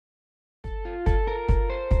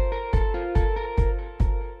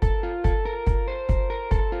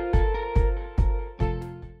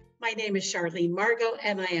My name is Charlene Margot,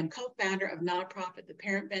 and I am co-founder of nonprofit The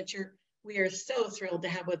Parent Venture. We are so thrilled to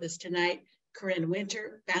have with us tonight Carin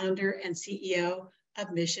Winter, founder and CEO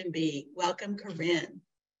of Mission B. Welcome, Carin.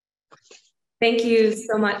 Thank you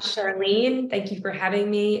so much, Charlene. Thank you for having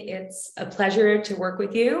me. It's a pleasure to work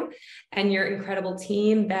with you and your incredible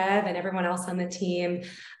team, Bev, and everyone else on the team.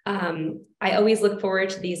 I always look forward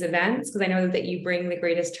to these events because I know that you bring the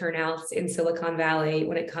greatest turnouts in Silicon Valley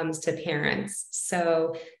when it comes to parents.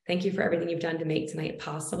 So thank you for everything you've done to make tonight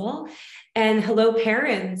possible. And hello,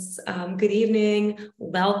 parents. Good evening.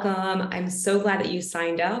 Welcome. I'm so glad that you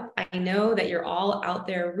signed up. I know that you're all out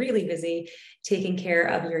there really busy taking care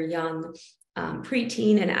of your young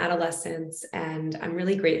preteen and adolescents, and I'm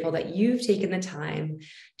really grateful that you've taken the time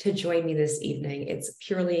to join me this evening. It's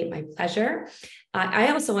purely my pleasure.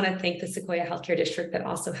 I also want to thank the Sequoia Healthcare District that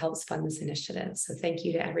also helps fund this initiative. So thank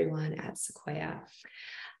you to everyone at Sequoia.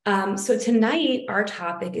 So tonight, our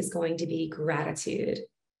topic is going to be gratitude.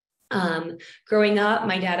 Growing up,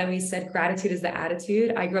 my dad always said, gratitude is the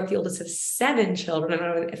attitude. I grew up the oldest of 7 children. I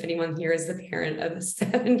don't know if anyone here is the parent of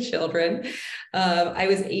 7 children. I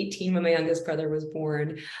was 18 when my youngest brother was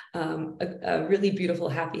born. A really beautiful,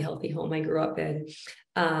 happy, healthy home I grew up in.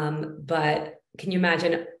 But can you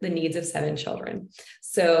imagine the needs of 7 children?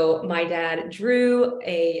 So my dad drew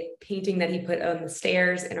a painting that he put on the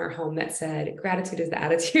stairs in our home that said, gratitude is the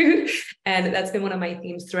attitude. And that's been one of my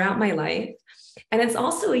themes throughout my life. And it's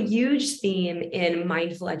also a huge theme in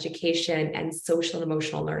mindful education and social and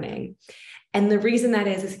emotional learning. And the reason that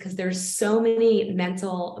is because there's so many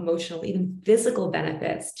mental, emotional, even physical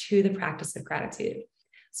benefits to the practice of gratitude.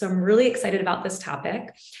 So I'm really excited about this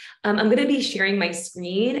topic. I'm going to be sharing my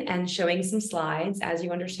screen and showing some slides. As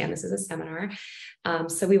you understand, this is a seminar.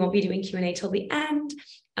 So we won't be doing Q&A till the end.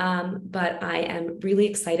 But I am really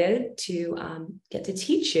excited to get to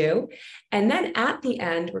teach you. And then at the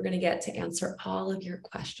end, we're going to get to answer all of your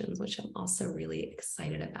questions, which I'm also really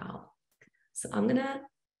excited about. So I'm going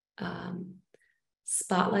to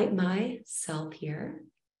spotlight myself here.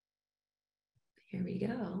 Here we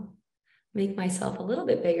go. Make myself a little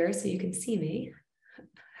bit bigger so you can see me.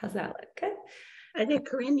 How's that look? Good. I think,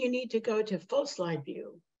 Carin, you need to go to full slide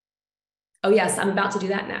view. Oh, yes. I'm about to do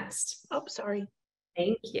that next. Oh, sorry.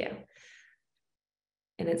 Thank you.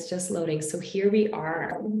 And it's just loading. So here we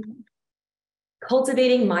are.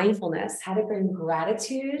 Cultivating mindfulness, how to bring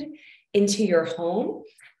gratitude into your home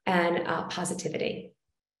and positivity.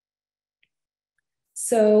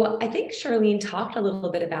 So I think Charlene talked a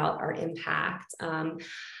little bit about our impact.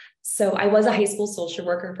 So I was a high school social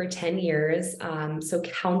worker for 10 years. So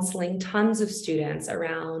counseling tons of students,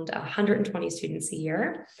 around 120 students a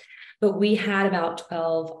year. But we had about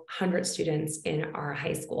 1,200 students in our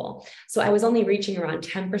high school. So I was only reaching around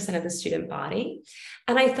 10% of the student body.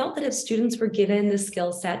 And I felt that if students were given the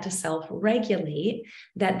skill set to self-regulate,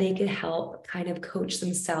 that they could help kind of coach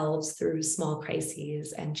themselves through small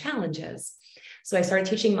crises and challenges. So I started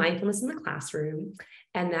teaching mindfulness in the classroom.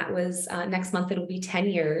 And that was next month, it'll be 10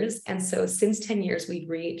 years. And so since 10 years, we've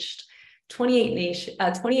reached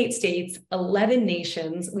 28 states, 11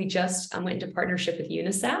 nations. We just went into partnership with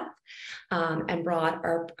UNICEF and brought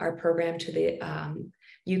our program to the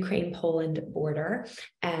Ukraine-Poland border.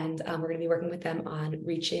 And we're going to be working with them on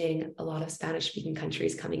reaching a lot of Spanish-speaking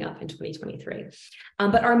countries coming up in 2023.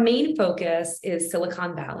 But our main focus is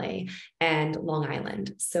Silicon Valley and Long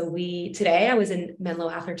Island. So today I was in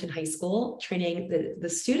Menlo Atherton High School training the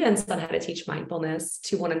students on how to teach mindfulness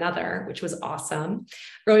to one another, which was awesome.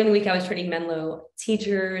 Earlier in the week, I was training Menlo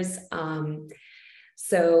teachers.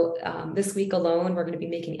 So this week alone, we're going to be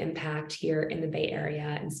making impact here in the Bay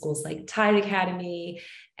Area in schools like Tide Academy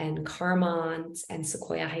and Carmont and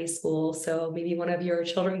Sequoia High School. So maybe one of your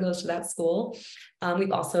children goes to that school.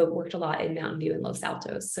 We've also worked a lot in Mountain View and Los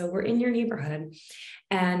Altos. So we're in your neighborhood.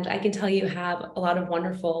 And I can tell you have a lot of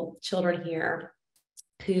wonderful children here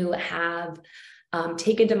who have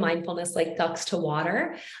taken to mindfulness like ducks to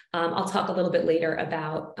water. I'll talk a little bit later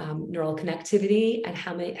about neural connectivity and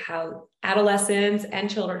how adolescents and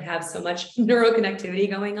children have so much neuroconnectivity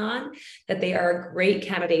going on that they are great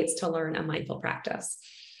candidates to learn a mindful practice.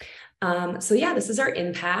 So yeah, this is our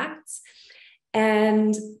impact.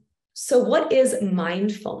 And so what is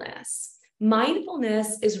mindfulness?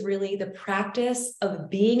 Mindfulness is really the practice of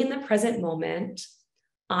being in the present moment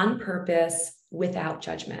on purpose without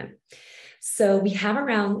judgment. So we have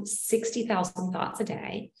around 60,000 thoughts a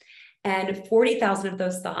day, and 40,000 of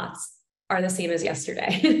those thoughts are the same as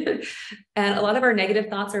yesterday. And a lot of our negative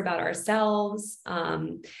thoughts are about ourselves.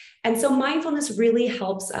 And so mindfulness really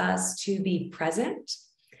helps us to be present,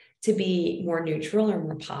 to be more neutral or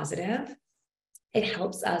more positive. It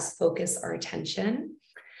helps us focus our attention.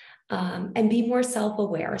 and be more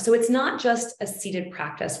self-aware. So it's not just a seated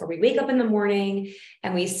practice where we wake up in the morning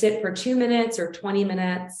and we sit for 2 minutes or 20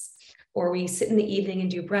 minutes, or we sit in the evening and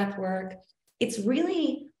do breath work. It's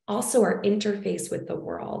really also our interface with the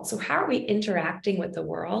world. So how are we interacting with the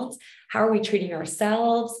world? How are we treating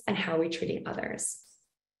ourselves? And how are we treating others?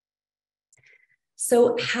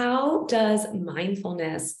 So how does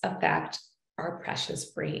mindfulness affect our precious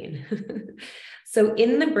brain? So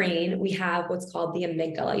in the brain, we have what's called the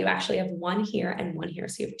amygdala. You actually have one here and one here,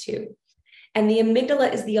 so you have two. And the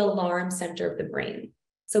amygdala is the alarm center of the brain.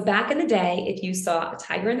 So back in the day, if you saw a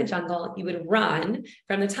tiger in the jungle, you would run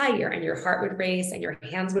from the tiger and your heart would race and your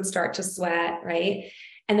hands would start to sweat, right?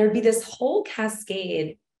 And there'd be this whole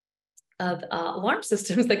cascade of alarm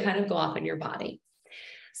systems that kind of go off in your body.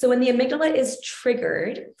 So when the amygdala is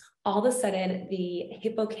triggered, all of a sudden the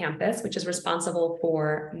hippocampus, which is responsible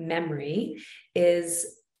for memory, is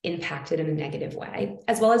impacted in a negative way,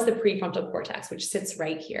 as well as the prefrontal cortex, which sits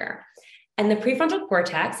right here. And the prefrontal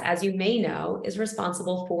cortex, as you may know, is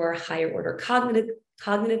responsible for higher order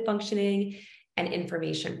cognitive functioning and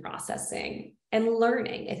information processing and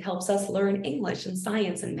learning. It helps us learn English and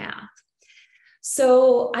science and math.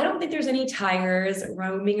 So I don't think there's any tigers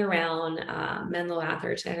roaming around Menlo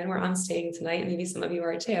Atherton, where I'm staying tonight. Maybe some of you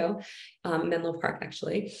are too, Menlo Park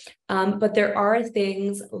actually. But there are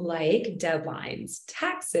things like deadlines,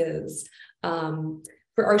 taxes,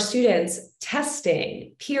 for our students,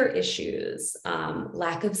 testing, peer issues,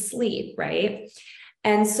 lack of sleep, right?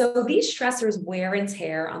 And so these stressors wear and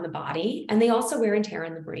tear on the body, and they also wear and tear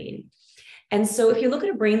on the brain. And so if you look at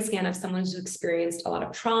a brain scan of someone who's experienced a lot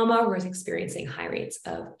of trauma or is experiencing high rates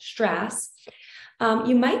of stress,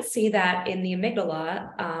 you might see that in the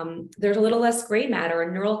amygdala, there's a little less gray matter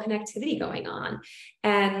and neural connectivity going on.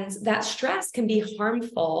 And that stress can be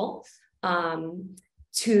harmful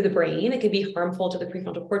to the brain. It can be harmful to the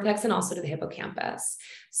prefrontal cortex and also to the hippocampus.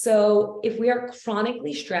 So if we are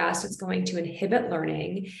chronically stressed, it's going to inhibit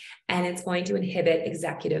learning and it's going to inhibit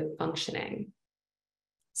executive functioning.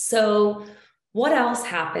 So what else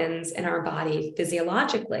happens in our body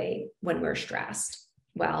physiologically when we're stressed?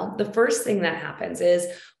 Well, the first thing that happens is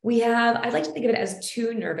I'd like to think of it as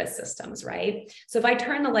two nervous systems, right? So if I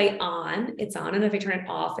turn the light on, it's on, and if I turn it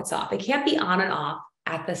off, it's off. It can't be on and off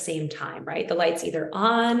at the same time, right? The light's either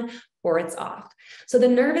on or it's off. So the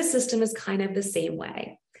nervous system is kind of the same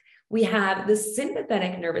way. We have the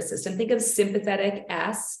sympathetic nervous system. Think of sympathetic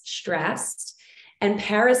S, stressed, and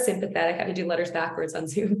parasympathetic, I have to do letters backwards on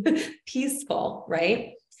Zoom, peaceful,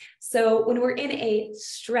 right? So when we're in a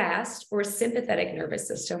stressed or sympathetic nervous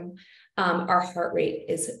system, our heart rate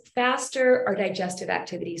is faster, our digestive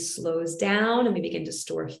activity slows down, and we begin to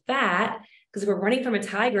store fat, because if we're running from a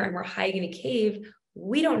tiger and we're hiding in a cave,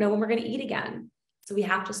 we don't know when we're going to eat again. So we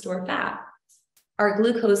have to store fat. Our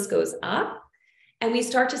glucose goes up, and we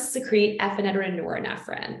start to secrete epinephrine and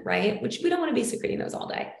norepinephrine, right? Which we don't want to be secreting those all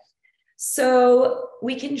day. So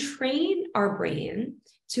we can train our brain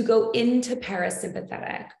to go into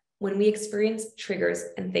parasympathetic when we experience triggers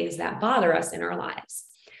and things that bother us in our lives.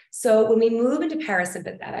 So when we move into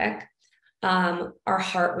parasympathetic, our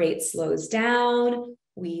heart rate slows down,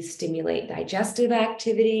 we stimulate digestive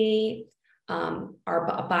activity,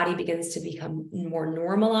 our body begins to become more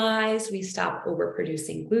normalized, we stop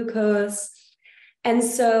overproducing glucose. And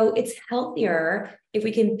so it's healthier if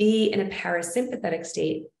we can be in a parasympathetic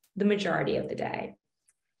state the majority of the day.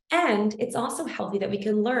 And it's also healthy that we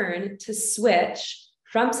can learn to switch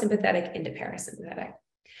from sympathetic into parasympathetic.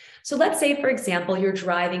 So let's say, for example, you're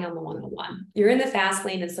driving on the 101. You're in the fast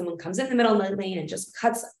lane and someone comes in the middle of the lane and just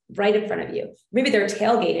cuts right in front of you. Maybe they're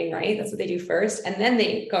tailgating, right? That's what they do first. And then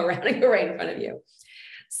they go around and go right in front of you.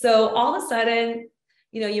 So all of a sudden,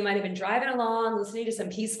 you might have been driving along, listening to some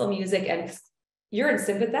peaceful music, and you're in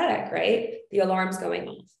sympathetic, right? The alarm's going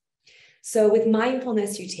off. So with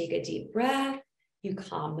mindfulness, you take a deep breath, you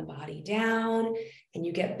calm the body down, and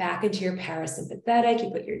you get back into your parasympathetic,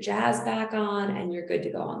 you put your jazz back on, and you're good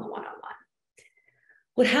to go on the 101.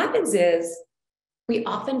 What happens is we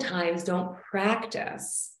oftentimes don't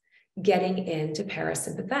practice getting into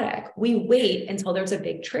parasympathetic. We wait until there's a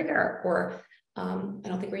big trigger, or I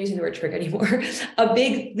don't think we're using the word trigger anymore, a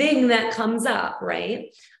big thing that comes up,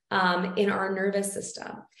 right? In our nervous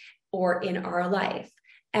system or in our life.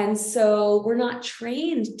 And so we're not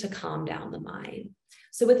trained to calm down the mind.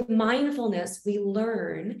 So with mindfulness, we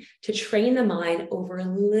learn to train the mind over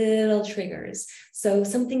little triggers. So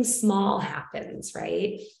something small happens,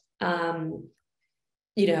 right?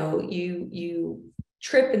 You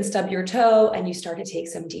trip and stub your toe and you start to take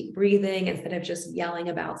some deep breathing instead of just yelling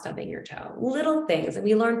about stubbing your toe. Little things. And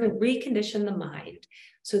we learn to recondition the mind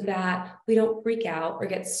so that we don't freak out or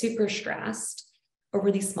get super stressed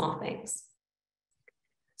over these small things.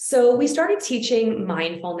 So we started teaching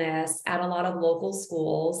mindfulness at a lot of local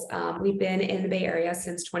schools. We've been in the Bay Area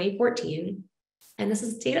since 2014.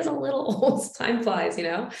 And data's a little old, time flies, you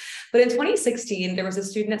know. But in 2016, there was a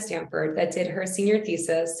student at Stanford that did her senior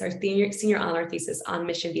honor thesis on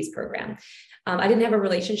Mission B's program. I didn't have a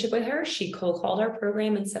relationship with her. She called our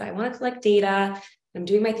program and said, I want to collect data. I'm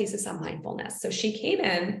doing my thesis on mindfulness. So she came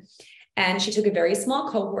in and she took a very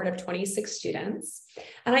small cohort of 26 students.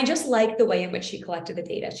 And I just liked the way in which she collected the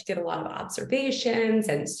data. She did a lot of observations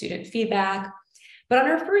and student feedback. But on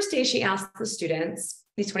her first day, she asked the students,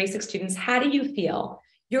 these 26 students, how do you feel?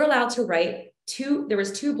 You're allowed to write there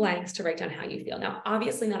was 2 blanks to write down how you feel. Now,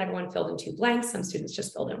 obviously not everyone filled in 2 blanks. Some students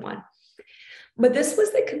just filled in 1. But this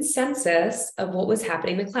was the consensus of what was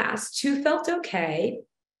happening in the class. 2 felt okay,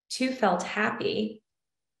 2 felt happy.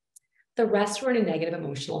 The rest were in a negative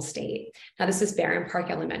emotional state. Now, this is Barron Park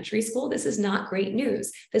Elementary School. This is not great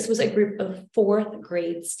news. This was a group of 4th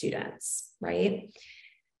grade students, right?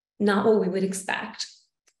 Not what we would expect.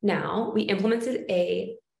 Now, we implemented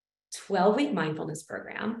a 12-week mindfulness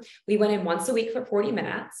program. We went in once a week for 40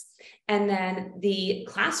 minutes. And then the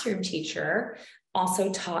classroom teacher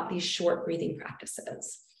also taught these short breathing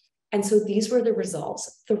practices. And so these were the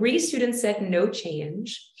results. 3 students said no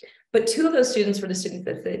change, but 2 of those students were the students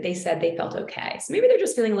that they said they felt okay. So maybe they're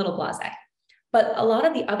just feeling a little blasé. But a lot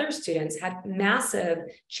of the other students had massive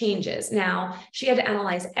changes. Now, she had to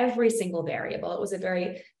analyze every single variable. It was a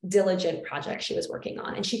very diligent project she was working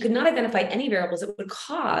on, and she could not identify any variables that would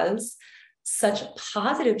cause such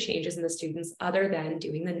positive changes in the students other than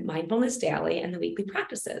doing the mindfulness daily and the weekly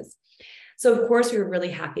practices. So of course, we were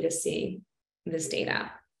really happy to see this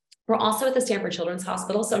data. We're also at the Stanford Children's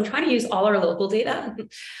Hospital. So I'm trying to use all our local data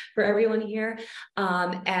for everyone here.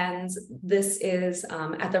 And this is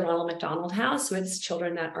at the Ronald McDonald House. So it's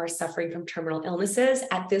children that are suffering from terminal illnesses.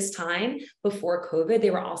 At this time, before COVID,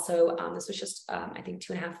 they were also, this was just, I think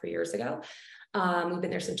 2.5, 3 years ago. We've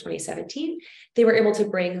been there since 2017. They were able to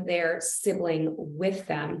bring their sibling with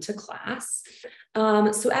them to class.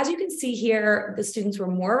 So as you can see here, the students were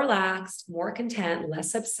more relaxed, more content,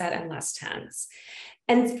 less upset, and less tense.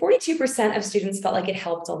 And 42% of students felt like it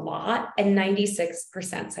helped a lot, and 96%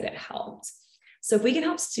 said it helped. So if we can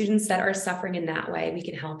help students that are suffering in that way, we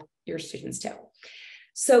can help your students too.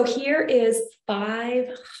 So here is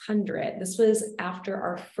 500. This was after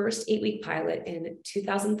our first 8-week pilot in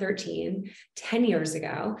 2013, 10 years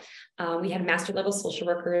ago. We had master level social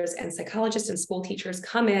workers and psychologists and school teachers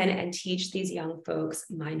come in and teach these young folks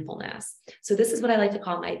mindfulness. So this is what I like to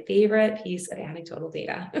call my favorite piece of anecdotal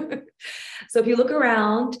data. So if you look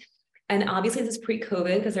around, and obviously this is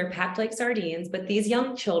pre-COVID because they're packed like sardines, but these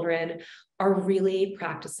young children are really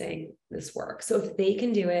practicing this work. So if they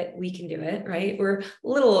can do it, we can do it, right? We're a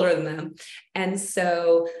little older than them. And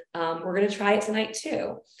so we're going to try it tonight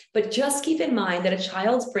too. But just keep in mind that a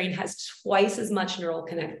child's brain has twice as much neural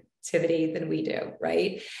connectivity than we do,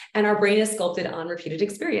 right? And our brain is sculpted on repeated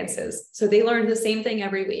experiences. So they learn the same thing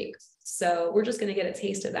every week. So we're just going to get a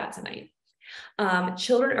taste of that tonight.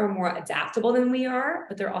 Children are more adaptable than we are,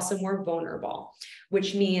 but they're also more vulnerable,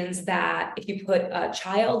 which means that if you put a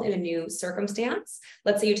child in a new circumstance,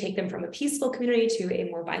 let's say you take them from a peaceful community to a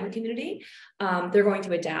more violent community, they're going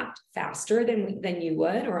to adapt faster than you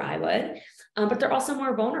would or I would, but they're also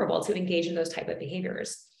more vulnerable to engage in those type of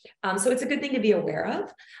behaviors. So it's a good thing to be aware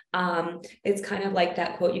of. It's kind of like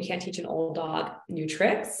that quote, you can't teach an old dog new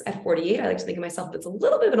tricks. At 48, I like to think of myself as a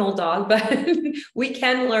little bit of an old dog, but we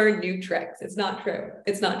can learn new tricks. It's not true.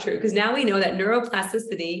 It's not true, because now we know that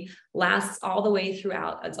neuroplasticity lasts all the way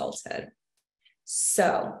throughout adulthood.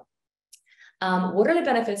 So what are the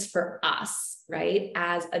benefits for us, right,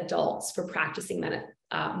 as adults for practicing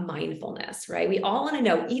mindfulness, right? We all want to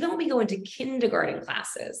know, even when we go into kindergarten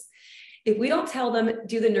classes, if we don't tell them,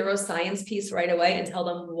 do the neuroscience piece right away and tell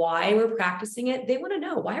them why we're practicing it, they want to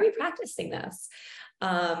know, why are we practicing this?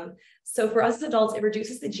 So for us as adults, it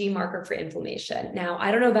reduces the gene marker for inflammation. Now,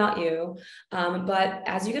 I don't know about you, but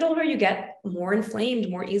as you get older, you get more inflamed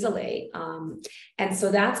more easily. And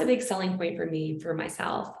so that's a big selling point for me, for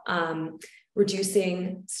myself.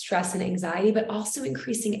 Reducing stress and anxiety, but also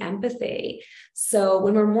increasing empathy. So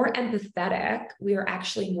when we're more empathetic, we are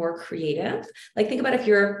actually more creative. Like think about if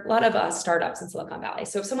you're a lot of startups in Silicon Valley.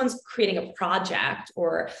 So if someone's creating a project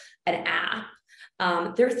or an app,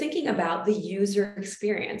 they're thinking about the user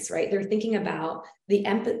experience, right? They're thinking about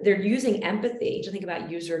they're using empathy to think about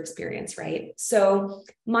user experience, right? So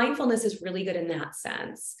mindfulness is really good in that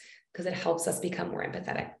sense because it helps us become more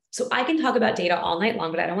empathetic. So I can talk about data all night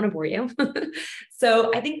long, but I don't want to bore you.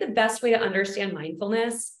 So I think the best way to understand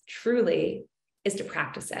mindfulness truly is to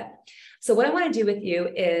practice it. So what I want to do with you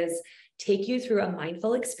is take you through a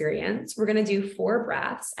mindful experience. We're going to do 4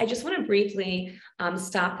 breaths. I just want to briefly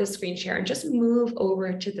stop the screen share and just move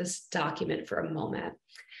over to this document for a moment.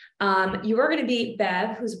 You are going to be,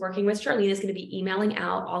 Bev, who's working with Charlene, is going to be emailing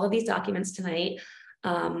out all of these documents tonight.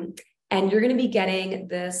 And you're going to be getting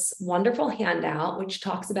this wonderful handout, which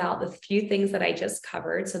talks about the few things that I just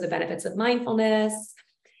covered. So the benefits of mindfulness,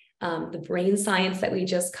 the brain science that we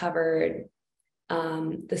just covered,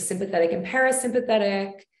 the sympathetic and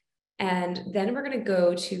parasympathetic. And then we're going to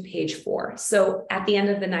go to page 4. So at the end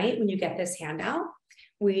of the night, when you get this handout,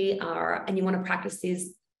 and you want to practice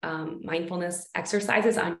these mindfulness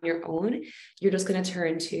exercises on your own, you're just going to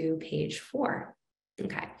turn to page 4.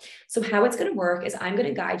 Okay, so how it's going to work is I'm going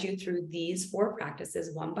to guide you through these 4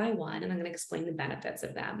 practices one by one, and I'm going to explain the benefits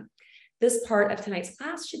of them. This part of tonight's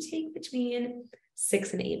class should take between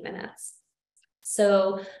 6 and 8 minutes.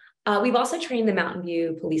 So we've also trained the Mountain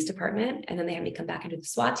View Police Department, and then they have me come back into the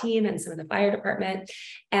SWAT team and some of the fire department.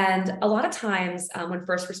 And a lot of times when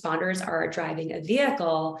first responders are driving a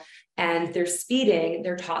vehicle and they're speeding,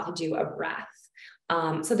 they're taught to do a breath.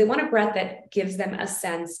 So they want a breath that gives them a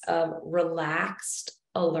sense of relaxed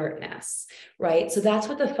alertness, right? So that's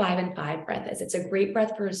what the 5 and 5 breath is. It's a great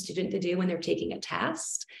breath for a student to do when they're taking a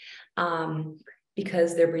test.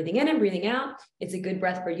 Because they're breathing in and breathing out. It's a good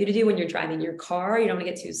breath for you to do when you're driving your car. You don't want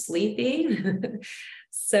to get too sleepy.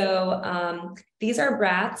 So these are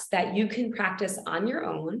breaths that you can practice on your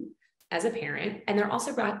own as a parent, and they're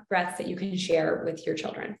also breaths that you can share with your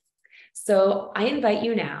children. So I invite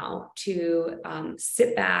you now to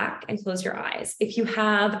sit back and close your eyes. If you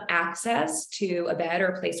have access to a bed or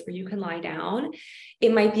a place where you can lie down,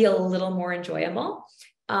 it might be a little more enjoyable.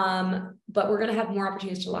 But we're going to have more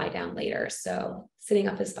opportunities to lie down later. So sitting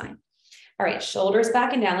up is fine. All right, shoulders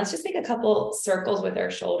back and down. Let's just make a couple circles with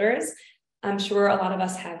our shoulders. I'm sure a lot of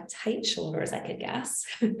us have tight shoulders, I could guess.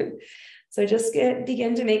 So just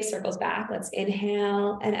begin to make circles back. Let's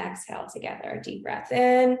inhale and exhale together. Deep breath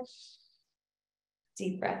in,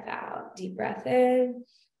 deep breath out, deep breath in,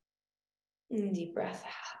 and deep breath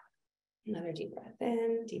out. Another deep breath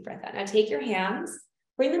in, deep breath out. Now take your hands,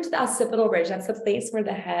 bring them to the occipital ridge. That's the place where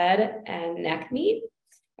the head and neck meet.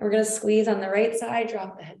 And we're going to squeeze on the right side,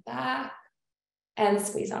 drop the head back, and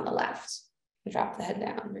squeeze on the left. Drop the head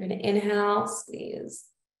down. We're going to inhale, squeeze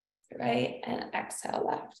right, and exhale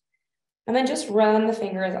left. And then just run the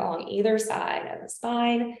fingers along either side of the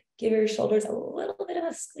spine. Give your shoulders a little bit of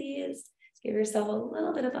a squeeze. Give yourself a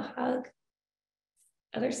little bit of a hug.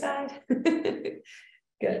 Other side. Good.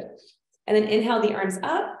 And then inhale the arms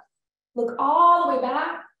up. Look all the way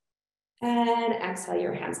back. And exhale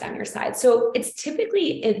your hands down your side. So it's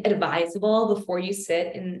typically advisable before you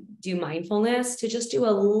sit and do mindfulness to just do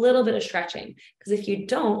a little bit of stretching. Because if you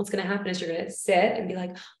don't, what's going to happen is you're going to sit and be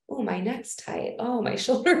like, oh, my neck's tight. Oh, my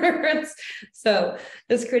shoulder hurts. So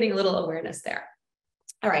just creating a little awareness there.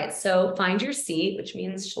 All right, so find your seat, which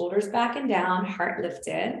means shoulders back and down, heart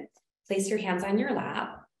lifted. Place your hands on your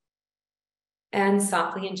lap and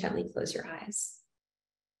softly and gently close your eyes.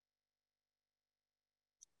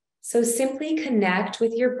 So simply connect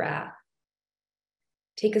with your breath.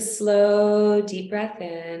 Take a slow, deep breath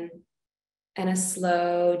in and a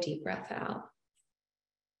slow, deep breath out.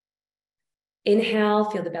 Inhale,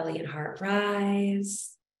 feel the belly and heart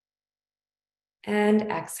rise. And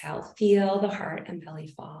exhale, feel the heart and belly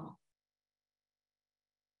fall.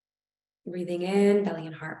 Breathing in, belly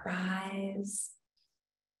and heart rise.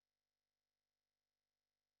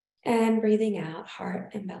 And breathing out,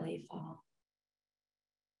 heart and belly fall.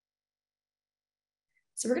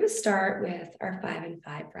 So we're going to start with our 5 and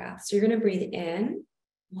 5 breaths. So you're going to breathe in,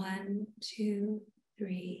 1, 2,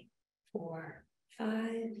 3, 4, 5,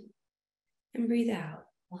 and breathe out,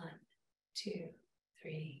 1, 2,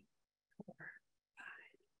 3, 4, 5.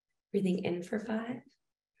 Breathing in for 5.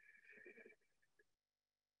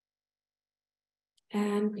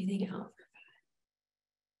 And breathing out for 5.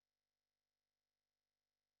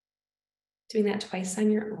 Doing that twice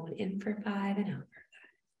on your own, in for 5 and out for 5.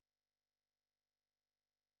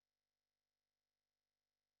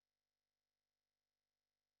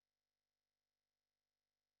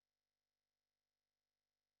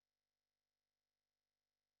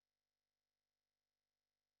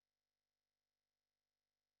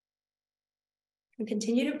 And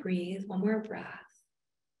continue to breathe one more breath.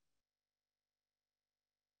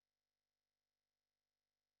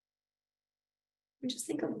 And just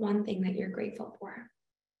think of one thing that you're grateful for.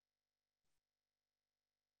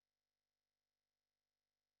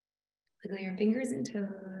 Wiggle your fingers and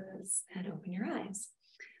toes and open your eyes.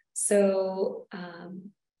 So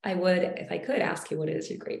I would, if I could, ask you what it is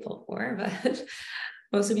you're grateful for, but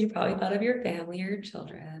most of you probably thought of your family or your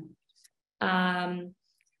children.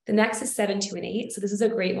 The next is 7, 2, and 8. So this is a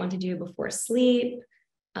great one to do before sleep.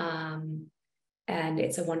 And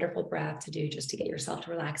it's a wonderful breath to do just to get yourself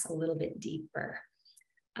to relax a little bit deeper.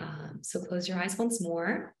 So close your eyes once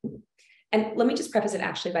more. And let me just preface it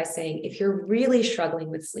actually by saying, if you're really struggling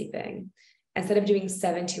with sleeping, instead of doing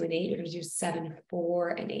 7, 2, and 8, you're going to do 7, 4,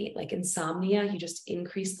 and 8. Like insomnia, you just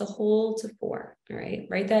increase the whole to 4. All right,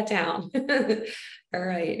 write that down. All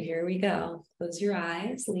right, here we go. Close your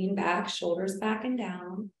eyes, lean back, shoulders back and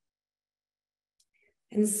down.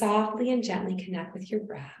 And softly and gently connect with your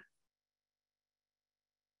breath.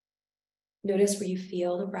 Notice where you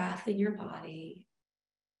feel the breath in your body.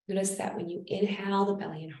 Notice that when you inhale, the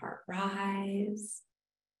belly and heart rise.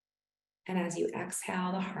 And as you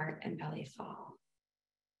exhale, the heart and belly fall.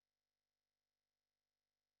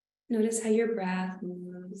 Notice how your breath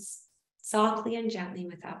moves softly and gently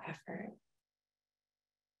without effort.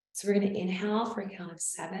 So we're going to inhale for a count of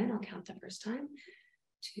 7. I'll count the first time.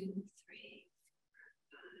 2, 3,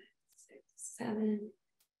 4, 5, 6, 7.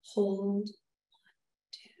 Hold. 1,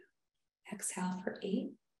 2. Exhale for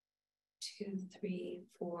 8. 2, 3,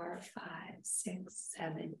 4, 5, 6,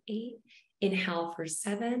 7, 8. Inhale for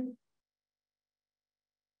 7.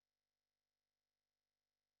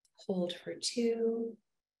 Hold for 2.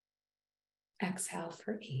 Exhale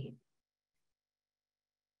for 8.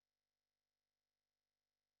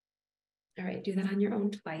 All right, do that on your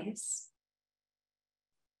own twice.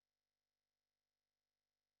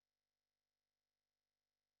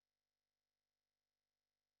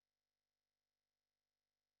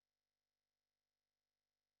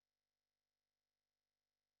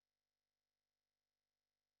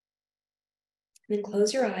 And then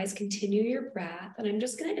close your eyes, continue your breath. And I'm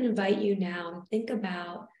just going to invite you now to think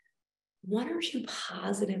about 1 or 2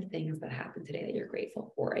 positive things that happened today that you're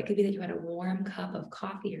grateful for. It could be that you had a warm cup of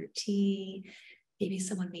coffee or tea. Maybe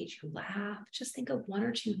someone made you laugh. Just think of 1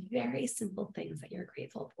 or 2 very simple things that you're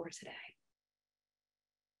grateful for today.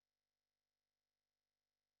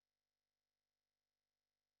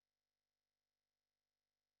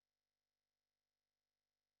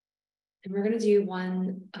 And we're going to do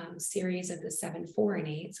one series of the 7, 4, and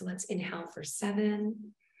 8. So let's inhale for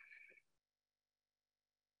 7.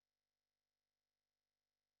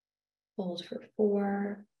 Hold for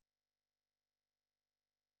 4.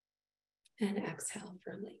 And exhale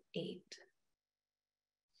for 8.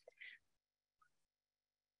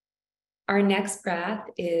 Our next breath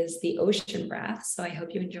is the ocean breath. So I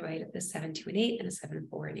hope you enjoyed the 7, 2, and 8 and a 7,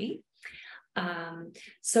 4, and 8.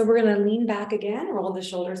 So we're going to lean back again, roll the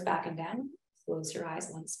shoulders back and down, close your eyes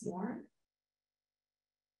once more.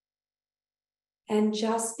 And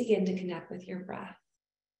just begin to connect with your breath.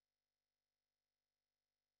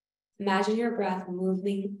 Imagine your breath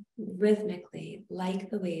moving rhythmically like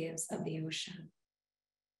the waves of the ocean.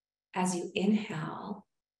 As you inhale,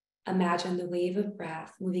 imagine the wave of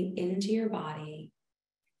breath moving into your body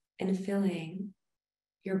and filling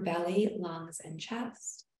your belly, lungs, and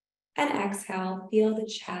chest. And exhale, feel the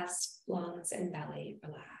chest, lungs, and belly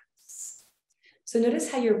relax. So notice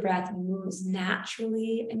how your breath moves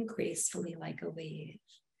naturally and gracefully like a wave.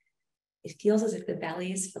 It feels as if the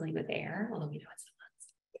belly is filling with air, although we know it's the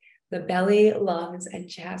lungs. The belly, lungs, and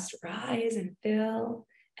chest rise and fill,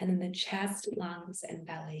 and then the chest, lungs, and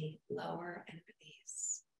belly lower and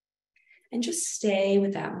release. And just stay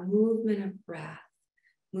with that movement of breath,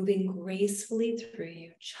 moving gracefully through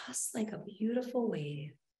you, just like a beautiful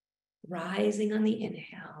wave, rising on the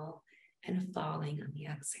inhale and falling on the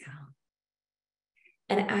exhale.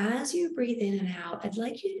 And as you breathe in and out,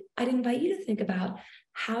 I'd invite you to think about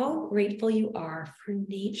how grateful you are for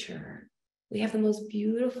nature. We have the most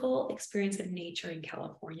beautiful experience of nature in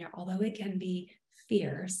California, although it can be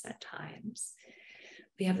fierce at times.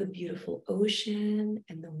 We have the beautiful ocean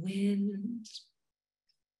and the wind,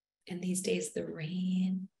 and these days the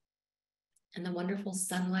rain, and the wonderful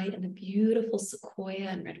sunlight and the beautiful sequoia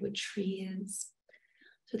and redwood trees.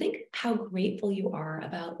 So think how grateful you are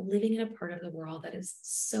about living in a part of the world that is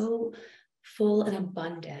so full and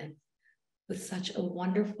abundant with such a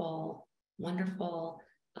wonderful, wonderful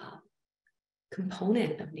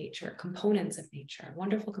components of nature,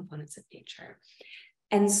 wonderful components of nature.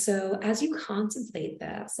 And so as you contemplate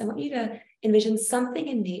this, I want you to envision something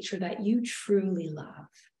in nature that you truly love.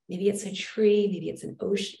 Maybe it's a tree, maybe it's an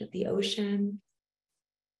ocean, the ocean.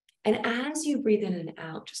 And as you breathe in and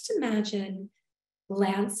out, just imagine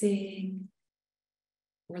glancing.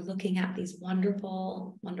 We're looking at these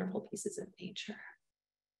wonderful, wonderful pieces of nature.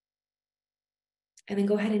 And then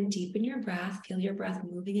go ahead and deepen your breath. Feel your breath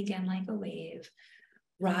moving again like a wave,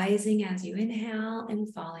 rising as you inhale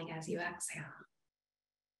and falling as you exhale.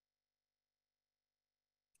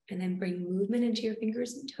 And then bring movement into your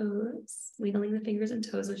fingers and toes, wiggling the fingers and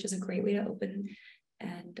toes, which is a great way to open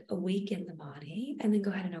and awaken the body. And then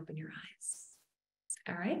go ahead and open your eyes.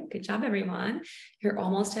 All right, good job, everyone. You're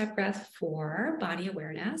almost at breath 4, body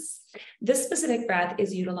awareness. This specific breath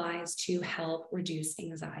is utilized to help reduce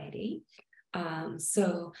anxiety.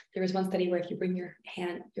 So there was one study where if you bring your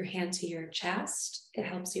hand to your chest, it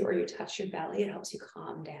helps you, or you touch your belly, it helps you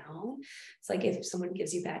calm down. It's like if someone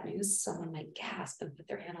gives you bad news, someone might gasp and put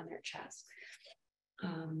their hand on their chest.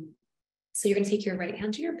 So you're going to take your right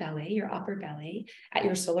hand to your belly, your upper belly, at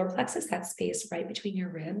your solar plexus, that space right between your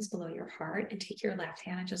ribs, below your heart, and take your left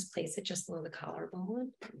hand and just place it just below the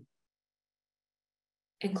collarbone.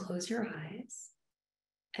 And close your eyes.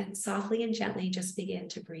 And softly and gently just begin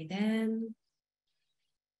to breathe in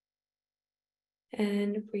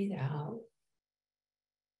and breathe out.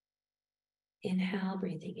 Inhale,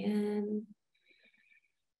 breathing in.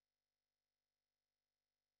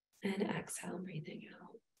 And exhale, breathing out.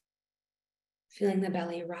 Feeling the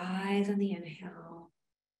belly rise on the inhale.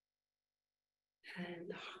 And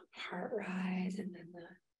the heart rise, and then the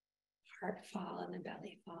heart fall and the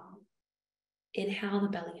belly fall. Inhale, the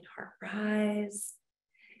belly and heart rise.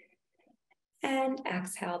 And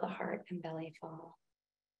exhale, the heart and belly fall.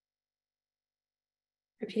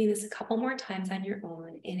 Repeating this a couple more times on your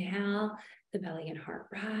own. Inhale, the belly and heart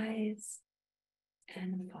rise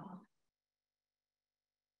and fall.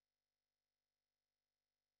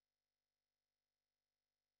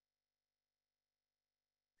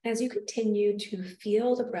 As you continue to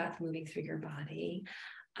feel the breath moving through your body,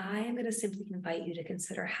 I am going to simply invite you to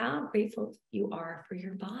consider how grateful you are for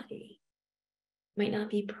your body. It might not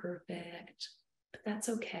be perfect, but that's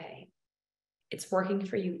okay. It's working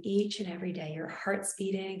for you each and every day. Your heart's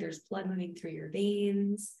beating, there's blood moving through your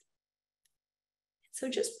veins. So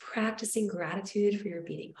just practicing gratitude for your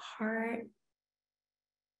beating heart,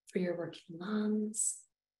 for your working lungs,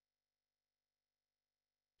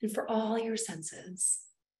 and for all your senses.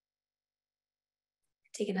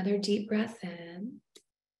 Take another deep breath in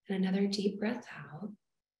and another deep breath out.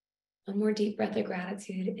 One more deep breath of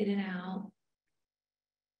gratitude in and out.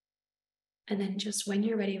 And then just when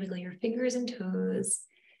you're ready, wiggle your fingers and toes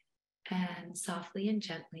and softly and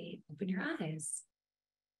gently open your eyes.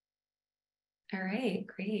 All right,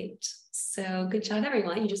 great. So good job,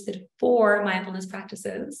 everyone. You just did 4 mindfulness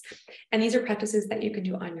practices. And these are practices that you can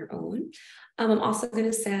do on your own. I'm also going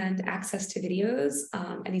to send access to videos,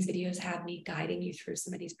 and these videos have me guiding you through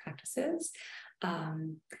some of these practices.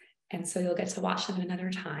 And so you'll get to watch them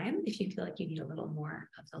another time if you feel like you need a little more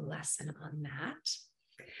of the lesson on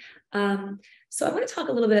that. So I want to talk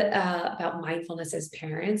a little bit about mindfulness as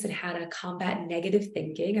parents and how to combat negative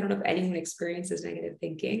thinking. I don't know if anyone experiences negative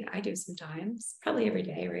thinking. I do sometimes, probably every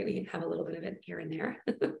day, right? We can have a little bit of it here and there,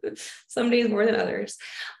 some days more than others.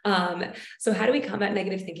 So how do we combat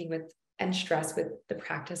negative thinking and stress with the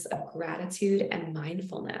practice of gratitude and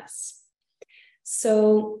mindfulness?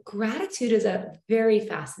 So gratitude is a very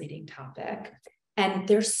fascinating topic. And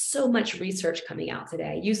there's so much research coming out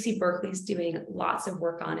today. UC Berkeley's doing lots of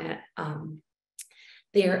work on it.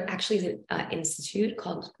 There actually is an institute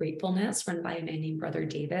called Gratefulness run by a man named Brother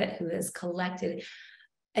David, who has collected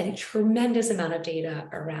a tremendous amount of data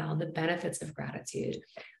around the benefits of gratitude.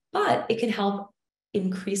 But it can help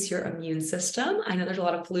increase your immune system. I know there's a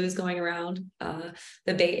lot of flus going around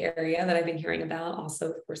the Bay Area that I've been hearing about,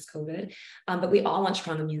 also, of course, COVID. But we all want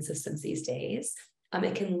strong immune systems these days.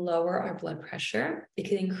 It can lower our blood pressure. It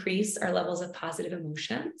can increase our levels of positive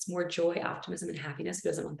emotions, more joy, optimism, and happiness. Who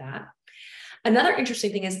doesn't want that? Another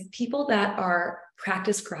interesting thing is people that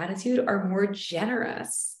practice gratitude are more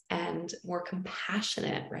generous and more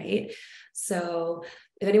compassionate, right? So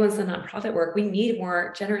if anyone's done nonprofit work, we need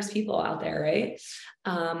more generous people out there, right?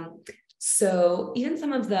 So even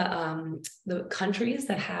some of the countries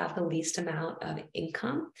that have the least amount of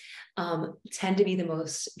income tend to be the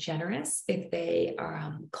most generous if they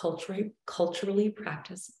are culturally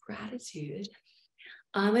practice gratitude.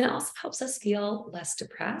 And it also helps us feel less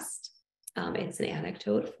depressed. It's an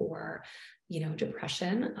anecdote for,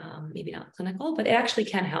 depression, maybe not clinical, but it actually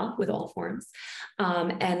can help with all forms.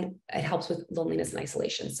 And it helps with loneliness and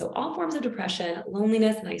isolation. So all forms of depression,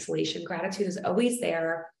 loneliness and isolation, gratitude is always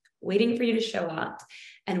there, waiting for you to show up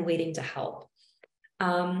and waiting to help.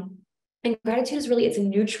 And gratitude is really, it's a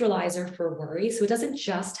neutralizer for worry. So it doesn't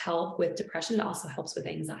just help with depression, it also helps with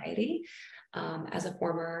anxiety. as a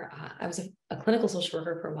former, I was a clinical social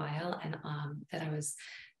worker for a while, and then I was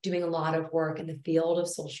doing a lot of work in the field of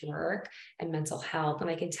social work and mental health. And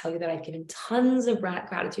I can tell you that I've given tons of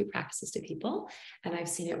gratitude practices to people, and I've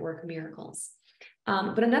seen it work miracles.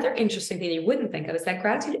 But another interesting thing you wouldn't think of is that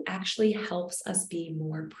gratitude actually helps us be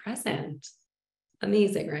more present.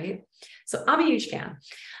 Amazing, right? So I'm a huge fan.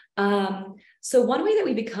 So one way that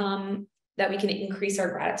we can increase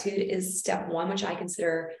our gratitude is step one, which I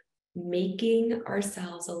consider making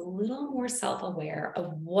ourselves a little more self-aware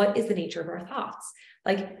of what is the nature of our thoughts.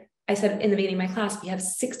 Like I said in the beginning of my class, we have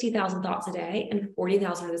 60,000 thoughts a day and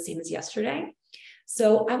 40,000 are the same as yesterday.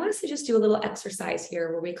 So I want us to just do a little exercise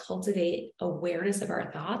here where we cultivate awareness of our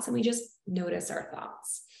thoughts and we just notice our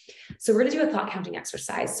thoughts. So we're going to do a thought counting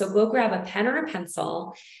exercise. So go grab a pen or a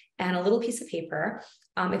pencil and a little piece of paper.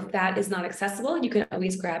 If that is not accessible, you can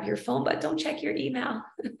always grab your phone, but don't check your email.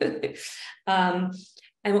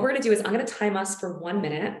 And what we're going to do is I'm going to time us for 1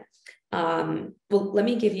 minute. Well, let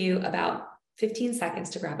me give you about 15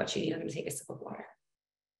 seconds to grab what you need. I'm going to take a sip of water.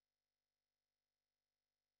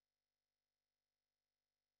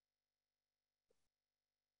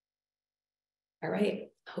 All right.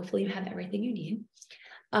 Hopefully you have everything you need.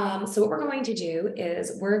 So what we're going to do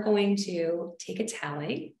is we're going to take a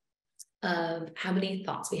tally of how many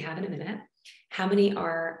thoughts we have in a minute, how many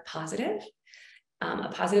are positive. A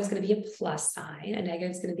positive is going to be a plus sign, a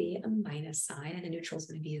negative is going to be a minus sign, and a neutral is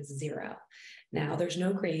going to be a 0. Now, there's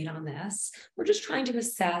no grade on this. We're just trying to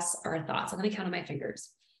assess our thoughts. I'm going to count on my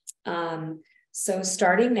fingers. So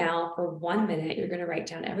starting now for 1 minute, you're going to write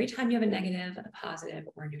down every time you have a negative, a positive,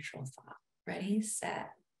 or a neutral thought. Ready,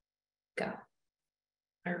 set, go.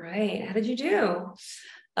 All right. How did you do?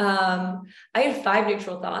 I had 5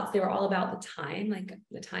 neutral thoughts. They were all about the time, like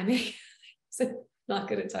the timing. So not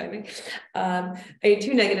good at timing. I had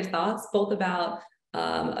 2 negative thoughts, both about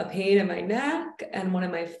a pain in my neck and one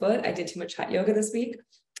in my foot. I did too much hot yoga this week.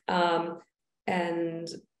 And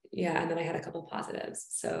then I had a couple positives.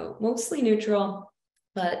 So mostly neutral,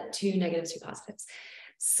 but 2 negatives, 2 positives.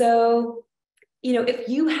 So if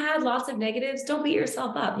you had lots of negatives, don't beat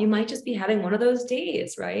yourself up. You might just be having one of those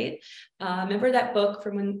days, right? Remember that book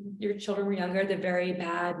from when your children were younger, The Very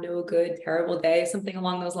Bad, No Good, Terrible Day, something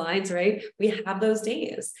along those lines, right? We have those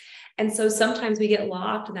days. And so sometimes we get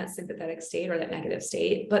locked in that sympathetic state or that negative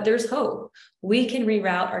state, but there's hope. We can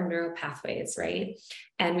reroute our neural pathways, right?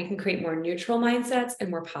 And we can create more neutral mindsets and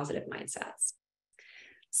more positive mindsets.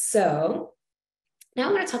 So now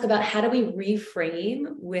I'm going to talk about how do we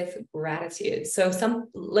reframe with gratitude. So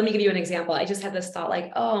let me give you an example. I just had this thought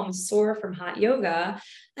like, oh, I'm sore from hot yoga.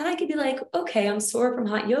 And I could be like, okay, I'm sore from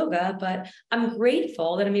hot yoga, but I'm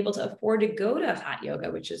grateful that I'm able to afford to go to hot yoga,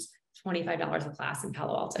 which is $25 a class in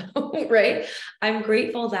Palo Alto, right? I'm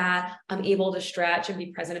grateful that I'm able to stretch and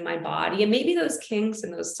be present in my body. And maybe those kinks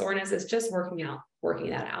and those soreness is just working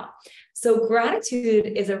that out. So gratitude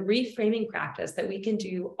is a reframing practice that we can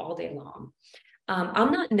do all day long.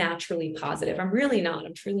 I'm not naturally positive. I'm really not.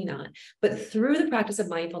 I'm truly not. But through the practice of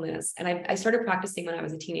mindfulness, and I started practicing when I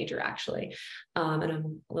was a teenager, actually, and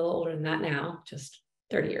I'm a little older than that now, just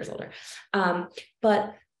 30 years older.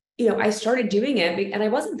 But I started doing it and I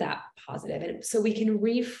wasn't that positive. And so we can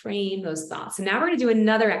reframe those thoughts. And now we're going to do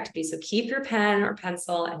another activity. So keep your pen or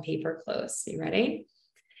pencil and paper close. You ready?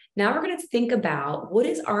 Now we're going to think about what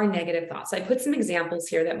is our negative thoughts. So I put some examples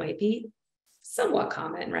here that might be somewhat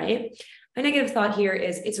common, right? My negative thought here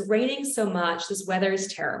is it's raining so much. This weather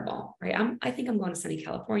is terrible, right? I think I'm going to sunny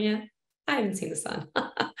California. I haven't seen the sun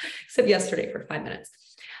except yesterday for 5 minutes.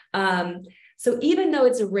 So even though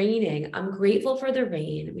it's raining, I'm grateful for the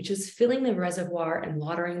rain, which is filling the reservoir and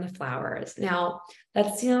watering the flowers. Now,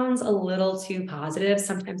 that sounds a little too positive.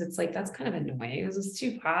 Sometimes it's like, that's kind of annoying. This is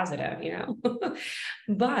too positive,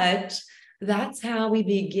 But that's how we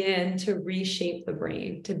begin to reshape the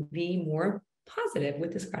brain to be more positive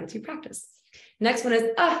with this gratitude practice. Next one is,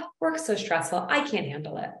 work's so stressful. I can't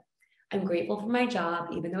handle it. I'm grateful for my job,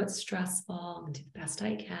 even though it's stressful. I'm going to do the best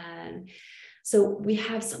I can. So we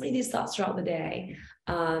have so many of these thoughts throughout the day.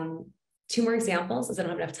 2 more examples is I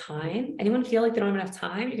don't have enough time. Anyone feel like they don't have enough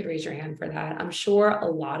time? You could raise your hand for that. I'm sure a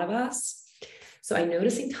lot of us. So I'm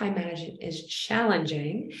noticing time management is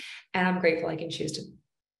challenging, and I'm grateful I can choose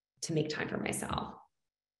to make time for myself.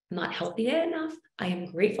 I'm not healthy enough. I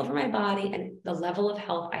am grateful for my body and the level of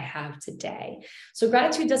health I have today. So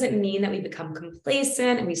gratitude doesn't mean that we become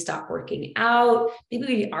complacent and we stop working out. Maybe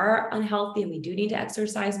we are unhealthy and we do need to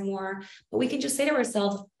exercise more, but we can just say to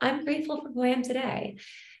ourselves, I'm grateful for who I am today.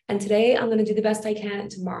 And today I'm going to do the best I can.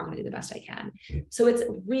 And tomorrow I'm going to do the best I can. So it's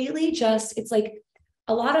really it's like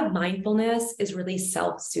a lot of mindfulness is really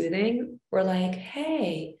self-soothing. We're like,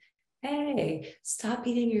 hey, Hey, stop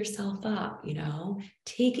beating yourself up,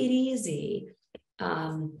 take it easy.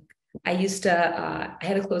 I used to, I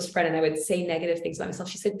had a close friend and I would say negative things about myself.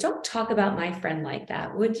 She said, don't talk about my friend like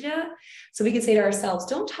that, would you? So we could say to ourselves,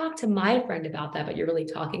 don't talk to my friend about that, but you're really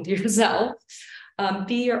talking to yourself.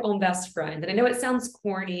 Be your own best friend. And I know it sounds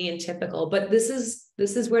corny and typical, but this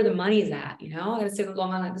is where the money's at, I gotta say the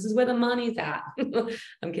Long Island, this is where the money's at.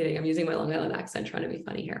 I'm kidding. I'm using my Long Island accent, trying to be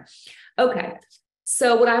funny here. Okay.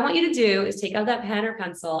 So what I want you to do is take out that pen or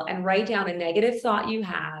pencil and write down a negative thought you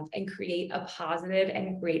have and create a positive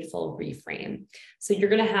and grateful reframe. So you're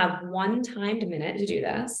going to have one timed minute to do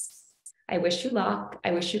this. I wish you luck.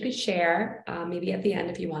 I wish you could share, maybe at the end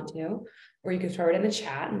if you want to, or you can throw it in the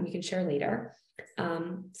chat and we can share later.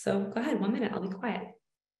 So go ahead, 1 minute, I'll be quiet.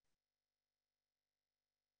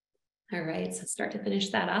 All right, so start to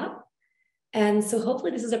finish that up. And so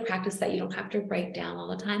hopefully this is a practice that you don't have to write down all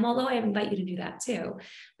the time, although I invite you to do that too,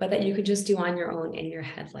 but that you could just do on your own in your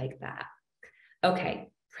head like that. Okay,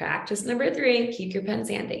 practice number 3, keep your pens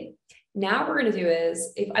handy. Now what we're going to do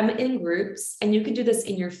is, if I'm in groups, and you can do this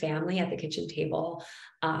in your family at the kitchen table,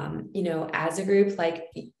 as a group, like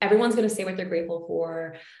everyone's going to say what they're grateful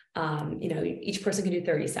for. Each person can do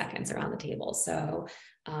 30 seconds around the table. So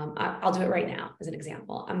I'll do it right now as an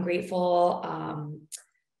example. I'm grateful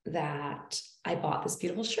that I bought this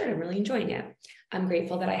beautiful shirt. I'm really enjoying it. I'm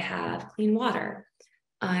grateful that I have clean water.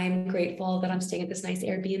 I'm grateful that I'm staying at this nice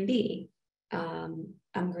Airbnb.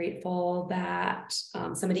 I'm grateful that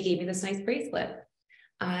somebody gave me this nice bracelet.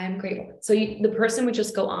 I'm grateful. So the person would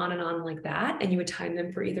just go on and on like that, and you would time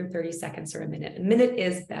them for either 30 seconds or a minute. A minute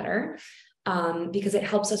is better because it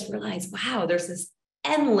helps us realize, wow, there's this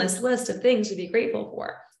endless list of things to be grateful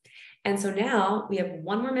for. And so now we have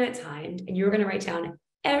 1 more minute timed, and you're going to write down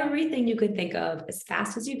everything you could think of as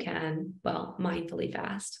fast as you can. Well, mindfully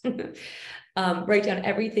fast. Write down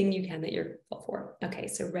everything you can that you're grateful for. Okay,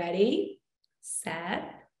 so ready,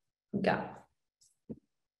 set, go.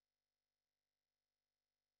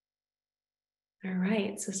 All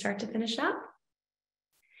right, so start to finish up.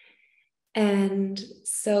 And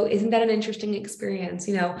so isn't that an interesting experience?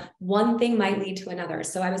 One thing might lead to another.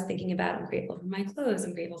 So I was thinking about, I'm grateful for my clothes.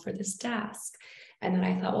 I'm grateful for this desk. And then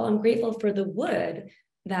I thought, well, I'm grateful for the wood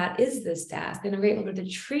that is this desk. And I'm grateful for the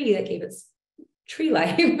tree that gave its tree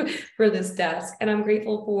life for this desk. And I'm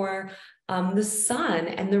grateful for the sun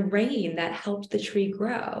and the rain that helped the tree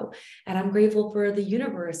grow. And I'm grateful for the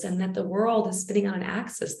universe and that the world is spinning on an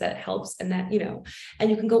axis that helps, and that, and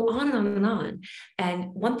you can go on and on and on.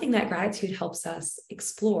 And one thing that gratitude helps us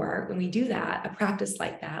explore when we do that, a practice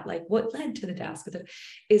like that, like what led to the desk,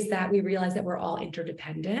 is that we realize that we're all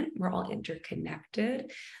interdependent, we're all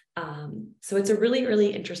interconnected. So it's a really,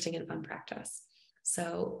 really interesting and fun practice.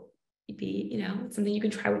 So it's something you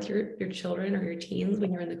can try with your children or your teens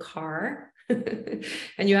when you're in the car and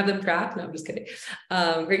you have them trapped. No, I'm just kidding.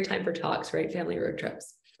 Great time for talks, right? Family road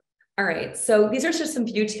trips. All right. So these are just some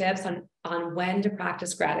few tips on when to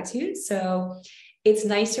practice gratitude. So it's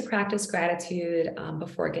nice to practice gratitude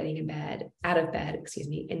before getting out of bed,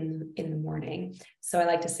 in the morning. So I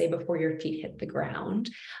like to say before your feet hit the ground,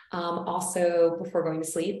 also before going to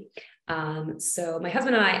sleep. So my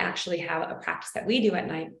husband and I actually have a practice that we do at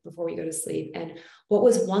night before we go to sleep. And what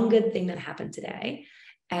was one good thing that happened today?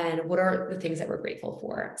 And what are the things that we're grateful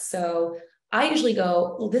for? So I usually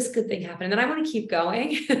go, well, this good thing happened. And then I want to keep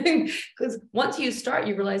going because once you start,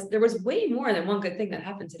 you realize there was way more than one good thing that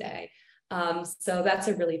happened today. So that's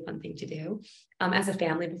a really fun thing to do as a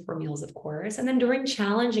family before meals, of course. And then during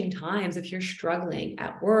challenging times, if you're struggling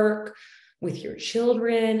at work, with your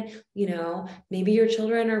children, maybe your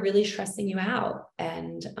children are really stressing you out,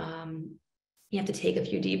 and you have to take a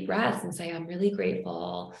few deep breaths and say, I'm really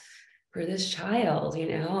grateful for this child,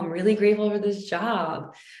 I'm really grateful for this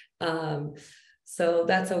job. So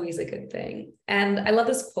that's always a good thing. And I love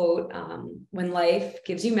this quote, when life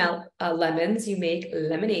gives you lemons, you make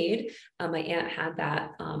lemonade. My aunt had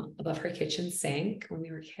that above her kitchen sink when we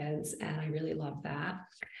were kids, and I really love that.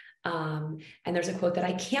 And there's a quote that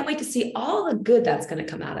I can't wait to see all the good that's going to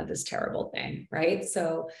come out of this terrible thing, right?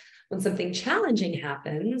 So when something challenging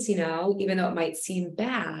happens, even though it might seem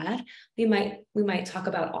bad, we might talk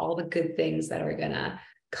about all the good things that are going to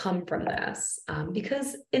come from this,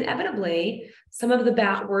 because inevitably some of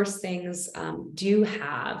the worst things do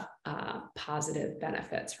have positive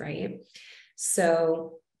benefits, right?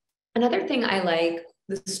 So another thing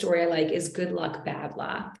the story I like is good luck, bad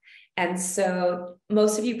luck. And so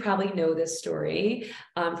most of you probably know this story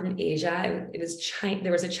from Asia.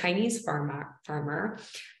 There was a Chinese farmer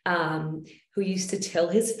who used to till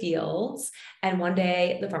his fields. And one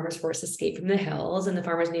day the farmer's horse escaped from the hills, and the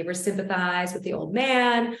farmer's neighbors sympathized with the old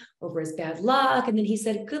man over his bad luck. And then he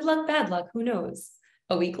said, good luck, bad luck, who knows?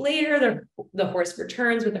 A week later, the horse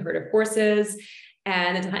returns with a herd of horses.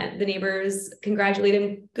 And the neighbors congratulate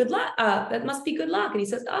him. Good luck. That must be good luck. And he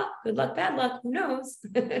says, oh, good luck, bad luck. Who knows?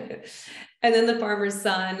 And then the farmer's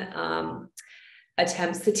son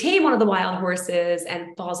attempts to tame one of the wild horses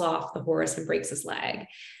and falls off the horse and breaks his leg.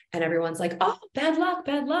 And everyone's like, oh, bad luck,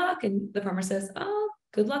 bad luck. And the farmer says, oh,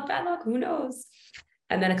 good luck, bad luck. Who knows?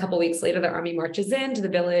 And then a couple of weeks later, the army marches into the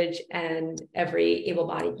village, and every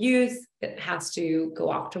able-bodied youth has to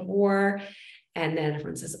go off to war. And then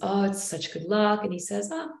everyone says, oh, it's such good luck. And he says,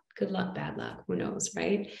 oh, good luck, bad luck, who knows,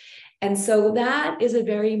 right? And so that is a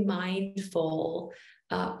very mindful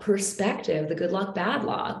perspective, the good luck, bad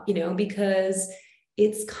luck, because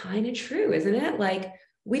it's kind of true, isn't it? Like,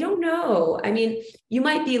 we don't know. I mean, you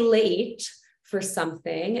might be late for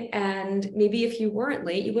something, and maybe if you weren't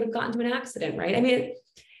late, you would have gotten into an accident, right? I mean,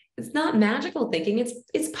 it's not magical thinking,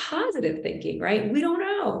 it's positive thinking, right? We don't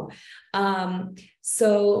know.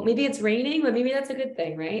 So maybe it's raining, but maybe that's a good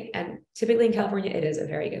thing, right? And typically in California, it is a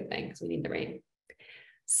very good thing because we need the rain.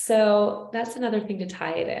 So that's another thing to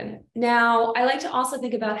tie it in. Now, I like to also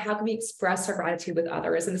think about how can we express our gratitude with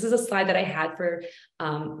others. And this is a slide that I had for,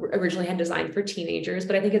 originally had designed for teenagers,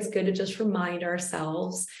 but I think it's good to just remind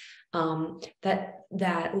ourselves that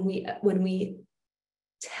when we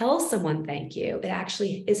tell someone thank you, it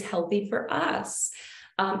actually is healthy for us.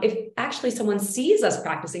 If actually someone sees us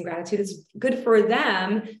practicing gratitude, it's good for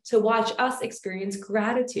them to watch us experience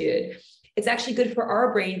gratitude. It's actually good for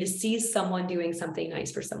our brain to see someone doing something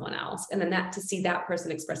nice for someone else, and then to see that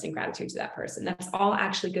person expressing gratitude to that person. That's all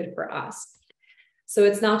actually good for us. So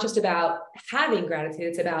it's not just about having gratitude,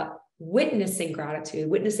 it's about witnessing gratitude,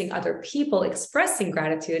 witnessing other people expressing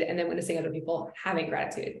gratitude, and then witnessing other people having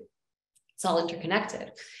gratitude. It's all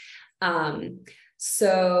interconnected.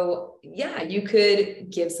 So yeah, you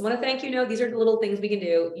could give someone a thank you note. These are the little things we can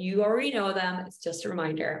do. You already know them. It's just a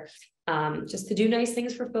reminder, just to do nice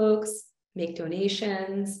things for folks, make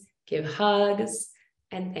donations, give hugs,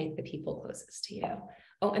 and thank the people closest to you.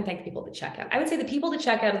 Oh, and thank the people to check out. I would say the people to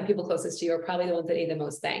check out and the people closest to you are probably the ones that need the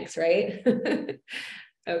most thanks, right?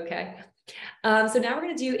 Okay. So now we're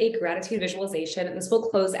going to do a gratitude visualization, and this will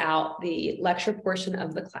close out the lecture portion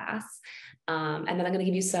of the class. And then I'm going to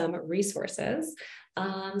give you some resources.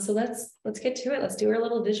 So let's get to it. Let's do our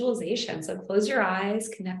little visualization. So close your eyes,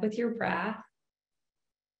 connect with your breath,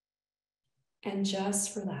 and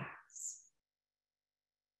just relax.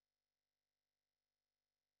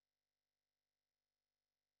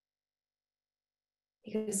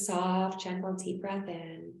 Take a soft, gentle, deep breath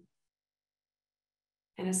in,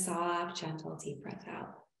 and a soft, gentle, deep breath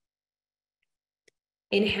out.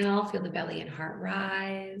 Inhale, feel the belly and heart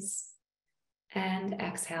rise. And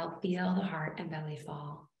exhale, feel the heart and belly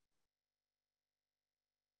fall.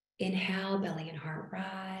 Inhale, belly and heart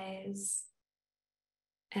rise.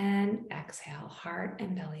 And exhale, heart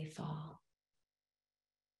and belly fall.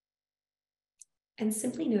 And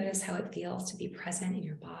simply notice how it feels to be present in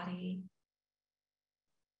your body.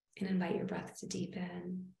 And invite your breath to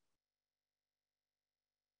deepen.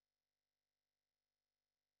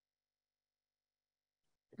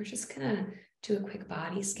 We're just gonna do a quick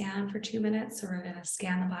body scan for 2 minutes. So we're gonna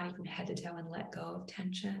scan the body from head to toe and let go of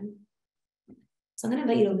tension. So I'm gonna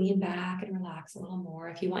invite you to lean back and relax a little more.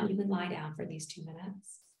 If you want, you can lie down for these 2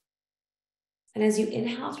 minutes. And as you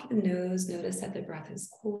inhale through the nose, notice that the breath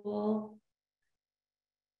is cool.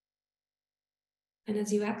 And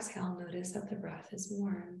as you exhale, notice that the breath is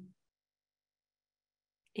warm.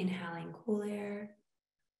 Inhaling cool air.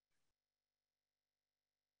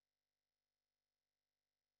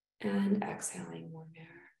 And exhaling warm air.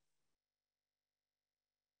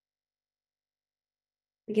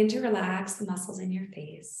 Begin to relax the muscles in your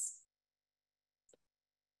face.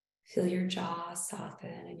 Feel your jaw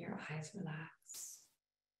soften and your eyes relax.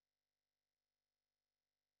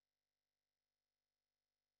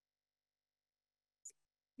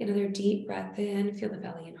 Another deep breath in, feel the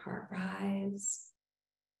belly and heart rise.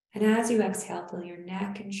 And as you exhale, feel your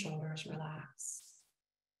neck and shoulders relax.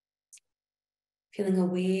 Feeling a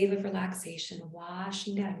wave of relaxation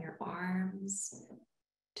washing down your arms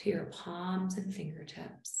to your palms and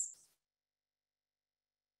fingertips.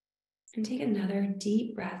 And take another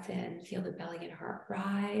deep breath in. Feel the belly and heart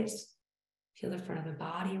rise. Feel the front of the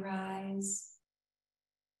body rise.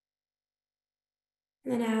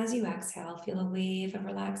 And then as you exhale, feel a wave of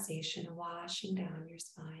relaxation washing down your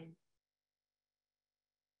spine,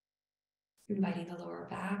 inviting the lower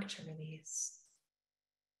back to release.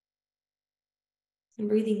 And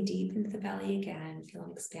breathing deep into the belly again, feel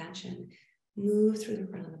an expansion move through the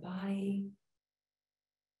front of the body.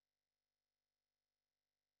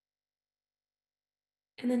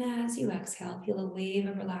 And then as you exhale, feel a wave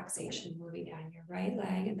of relaxation moving down your right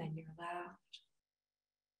leg and then your left.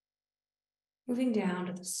 Moving down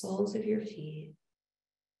to the soles of your feet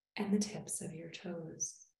and the tips of your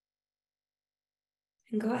toes.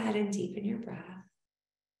 And go ahead and deepen your breath.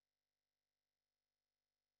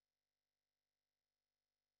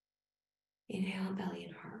 Inhale, belly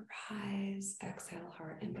and heart rise. Exhale,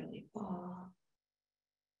 heart and belly fall.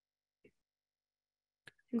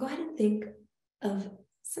 And go ahead and think of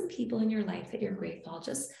some people in your life that you're grateful.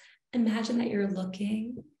 Just imagine that you're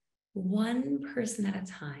looking one person at a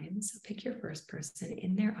time. So pick your first person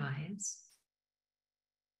in their eyes.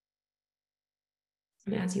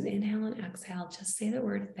 And as you inhale and exhale, just say the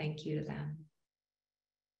word thank you to them.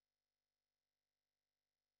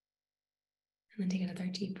 And then take another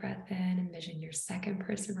deep breath in. Envision your second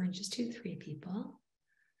person, or just 2, 3 people.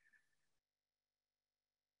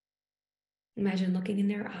 Imagine looking in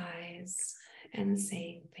their eyes and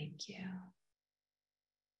saying thank you.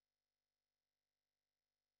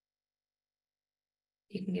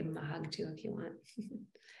 You can give them a hug too if you want.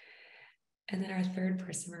 And then our third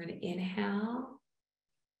person, we're going to inhale,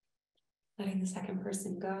 letting the second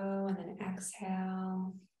person go, and then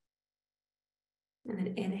exhale, and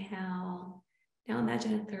then inhale. Now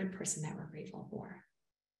imagine a third person that we're grateful for.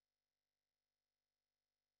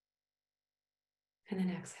 And then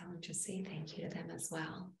exhale and just say thank you to them as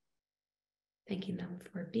well. Thanking them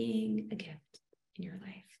for being a gift in your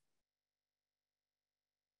life.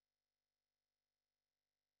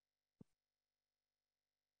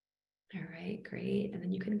 All right, great. And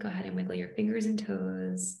then you can go ahead and wiggle your fingers and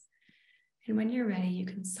toes. And when you're ready, you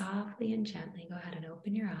can softly and gently go ahead and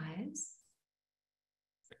open your eyes.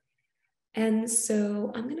 And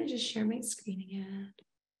so I'm going to just share my screen again.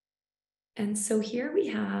 And so here we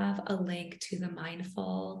have a link to the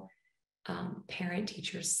Mindful Parent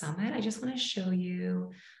Teachers Summit. I just want to show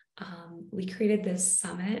you, we created this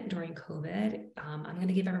summit during COVID. I'm going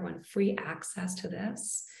to give everyone free access to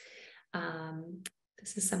this.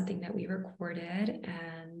 This is something that we recorded,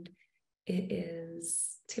 and it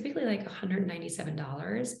is typically like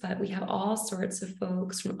 $197, but we have all sorts of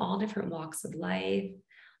folks from all different walks of life,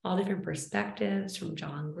 all different perspectives, from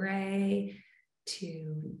John Gray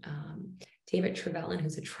to David Trevelyan,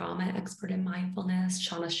 who's a trauma expert in mindfulness,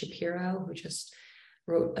 Shauna Shapiro, who just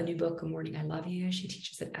wrote a new book, Good Morning, I Love You. She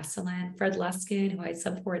teaches at Esalen. Fred Luskin, who I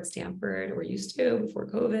subbed for at Stanford, or used to before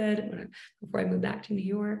COVID, before I moved back to New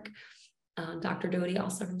York. Dr. Doty,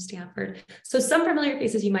 also from Stanford. So some familiar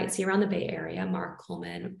faces you might see around the Bay Area. Mark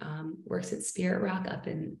Coleman works at Spirit Rock up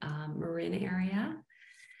in Marin area.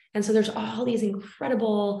 And so there's all these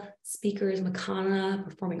incredible speakers, Makana,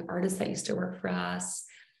 performing artist that used to work for us.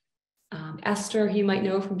 Esther, who you might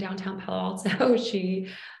know from downtown Palo Alto, she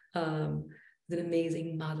is an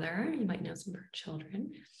amazing mother. You might know some of her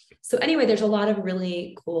children. So anyway, there's a lot of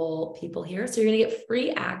really cool people here. So you're going to get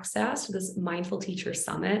free access to this Mindful Teacher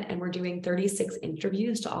Summit. And we're doing 36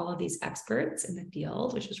 interviews to all of these experts in the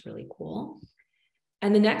field, which is really cool.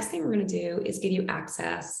 And the next thing we're going to do is give you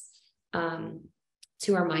access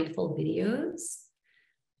to our mindful videos.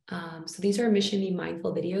 So these are Mission Be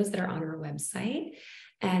Mindful videos that are on our website.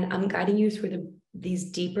 And I'm guiding you through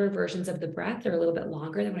these deeper versions of the breath. They're a little bit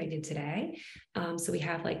longer than what I did today. So we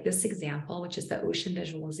have like this example, which is the ocean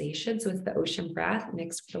visualization. So it's the ocean breath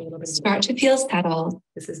mixed with a little bit of start to feel settled.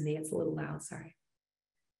 This is me, it's a little loud, sorry.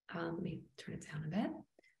 Let me turn it down a bit.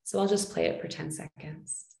 So I'll just play it for 10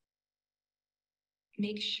 seconds.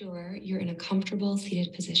 Make sure you're in a comfortable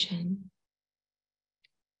seated position.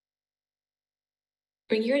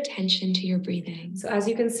 Bring your attention to your breathing. So as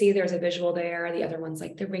you can see, there's a visual there. The other one's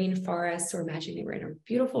like the rainforest. So imagining we're in a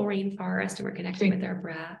beautiful rainforest and we're connecting with our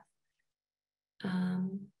breath.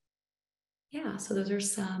 Yeah, so those are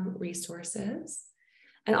some resources.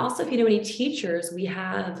 And also, if you know any teachers, we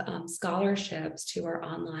have scholarships to our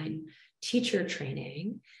online teacher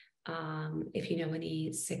training. If you know any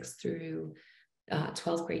 6th through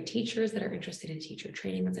 12th grade teachers that are interested in teacher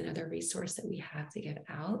training, that's another resource that we have to give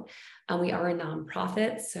out. We are a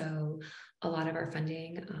nonprofit, so a lot of our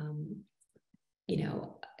funding,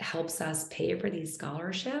 helps us pay for these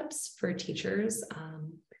scholarships for teachers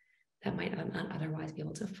that might not otherwise be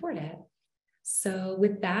able to afford it. So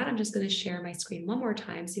with that, I'm just going to share my screen one more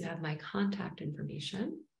time so you have my contact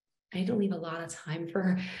information. I need to leave a lot of time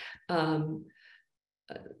for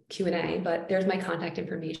Q&A, but there's my contact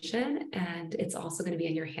information, and it's also going to be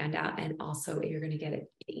in your handout. And also you're going to get an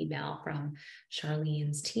email from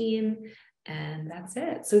Charlene's team, and that's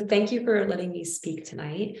it. So thank you for letting me speak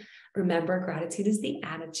tonight. Remember, gratitude is the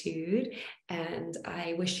attitude, and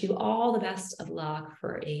I wish you all the best of luck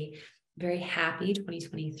for a very happy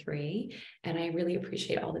 2023. And I really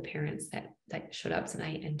appreciate all the parents that showed up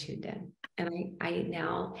tonight and tuned in. And I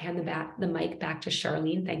now hand the mic back to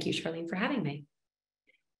Charlene. Thank you, Charlene, for having me.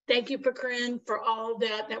 Thank you, Carin, for all of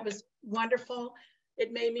that. That was wonderful.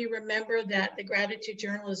 It made me remember that the gratitude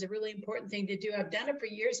journal is a really important thing to do. I've done it for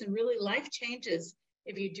years, and really life changes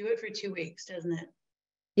if you do it for 2 weeks, doesn't it?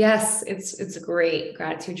 Yes, it's great.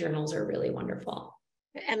 Gratitude journals are really wonderful.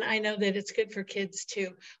 And I know that it's good for kids too.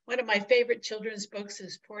 One of my favorite children's books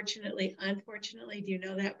is Fortunately, Unfortunately. Do you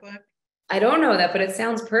know that book? I don't know that, but it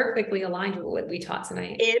sounds perfectly aligned with what we taught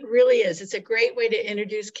tonight. It really is. It's a great way to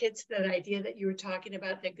introduce kids to that idea that you were talking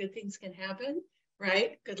about, that good things can happen,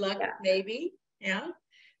 right? Good luck, yeah. Maybe. Yeah.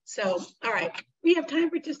 So, all right. We have time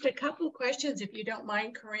for just a couple of questions, if you don't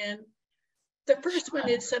mind, Carin. The first one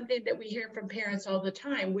is something that we hear from parents all the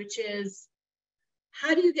time, which is,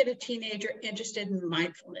 how do you get a teenager interested in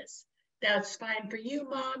mindfulness? That's fine for you,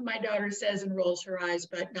 Mom, my daughter says, and rolls her eyes,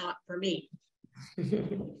 but not for me.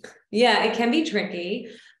 Yeah, it can be tricky.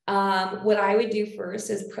 What I would do first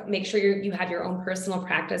is make sure you have your own personal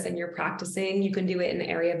practice and you're practicing. You can do it in the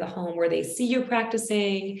area of the home where they see you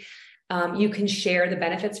practicing. You can share the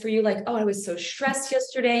benefits for you, like, oh, I was so stressed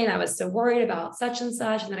yesterday and I was so worried about such and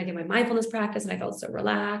such. And then I did my mindfulness practice and I felt so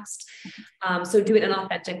relaxed. So do it in an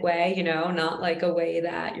authentic way, not like a way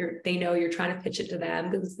that they know you're trying to pitch it to them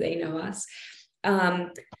because they know us.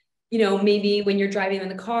 Maybe when you're driving in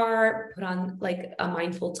the car, put on like a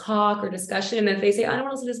mindful talk or discussion. And if they say, I don't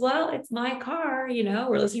want to listen as well, it's my car,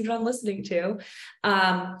 we're listening to what I'm listening to.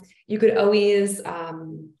 You could always,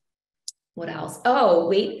 what else? Oh,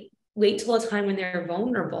 wait till a time when they're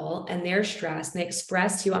vulnerable and they're stressed and they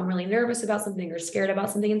express to you, I'm really nervous about something or scared about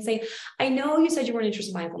something, and say, I know you said you weren't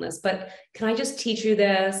interested in mindfulness, but can I just teach you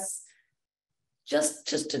this?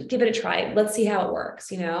 Just to give it a try. Let's see how it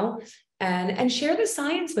works, and share the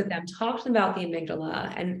science with them. Talk to them about the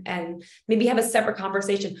amygdala and maybe have a separate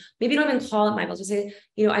conversation. Maybe don't even call it mindfulness. Just say,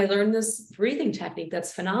 I learned this breathing technique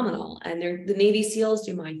that's phenomenal. And the Navy SEALs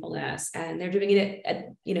do mindfulness and they're doing it at,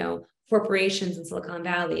 corporations in Silicon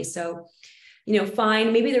Valley. So,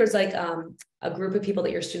 maybe there's like a group of people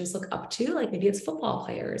that your students look up to, like maybe it's football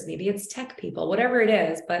players, maybe it's tech people, whatever it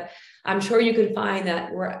is. But I'm sure you could find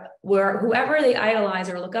that where whoever they idolize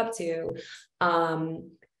or look up to,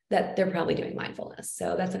 that they're probably doing mindfulness.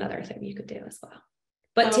 So that's another thing you could do as well.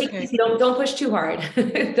 But take it easy, don't push too hard.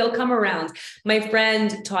 They'll come around. My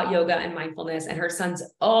friend taught yoga and mindfulness, and her sons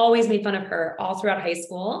always made fun of her all throughout high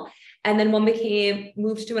school. And then one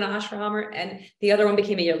moved to an ashram, and the other one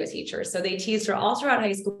became a yoga teacher. So they teased her all throughout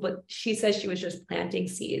high school, but she says she was just planting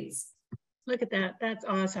seeds. Look at that. That's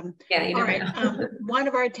awesome. Yeah. All right. One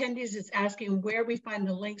of our attendees is asking where we find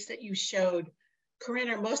the links that you showed.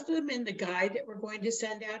 Carin, are most of them in the guide that we're going to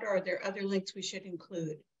send out, or are there other links we should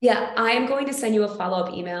include? Yeah, I am going to send you a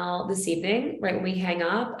follow-up email this evening, right when we hang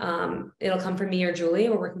up. It'll come from me or Julie.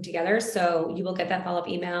 We're working together. So you will get that follow-up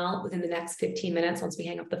email within the next 15 minutes once we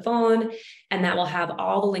hang up the phone. And that will have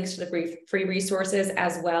all the links to the free resources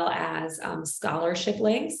as well as scholarship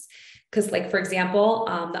links. Because like, for example,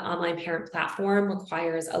 the online parent platform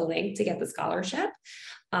requires a link to get the scholarship.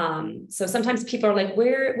 So sometimes people are like,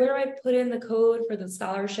 where do I put in the code for the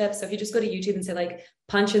scholarship? So if you just go to YouTube and say like,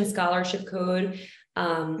 punch in scholarship code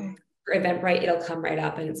for Eventbrite, it'll come right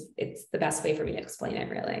up, and it's the best way for me to explain it,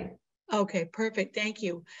 really. Okay, perfect. Thank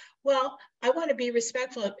you. Well, I want to be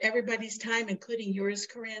respectful of everybody's time, including yours,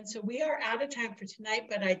 Carin. So we are out of time for tonight,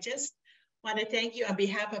 but I just want to thank you on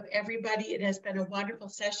behalf of everybody. It has been a wonderful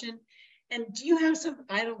session. And do you have some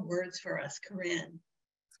final words for us, Carin?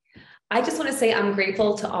 I just want to say I'm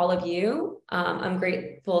grateful to all of you. I'm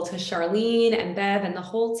grateful to Charlene and Bev and the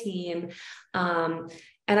whole team.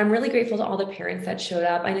 And I'm really grateful to all the parents that showed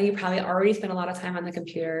up. I know you probably already spent a lot of time on the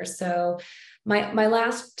computer. So my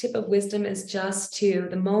last tip of wisdom is just to,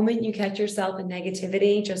 the moment you catch yourself in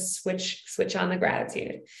negativity, just switch on the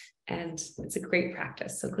gratitude. And it's a great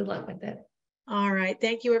practice. So good luck with it. All right.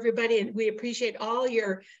 Thank you, everybody. And we appreciate all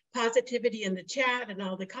your positivity in the chat and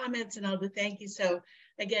all the comments and all the thank you. So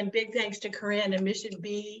again, big thanks to Carin and Mission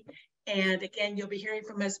B. And again, you'll be hearing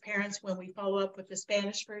from us parents when we follow up with the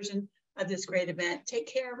Spanish version of this great event.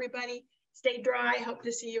 Take care, everybody. Stay dry. Hope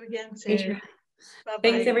to see you again soon.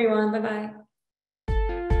 Thanks, everyone. Bye-bye.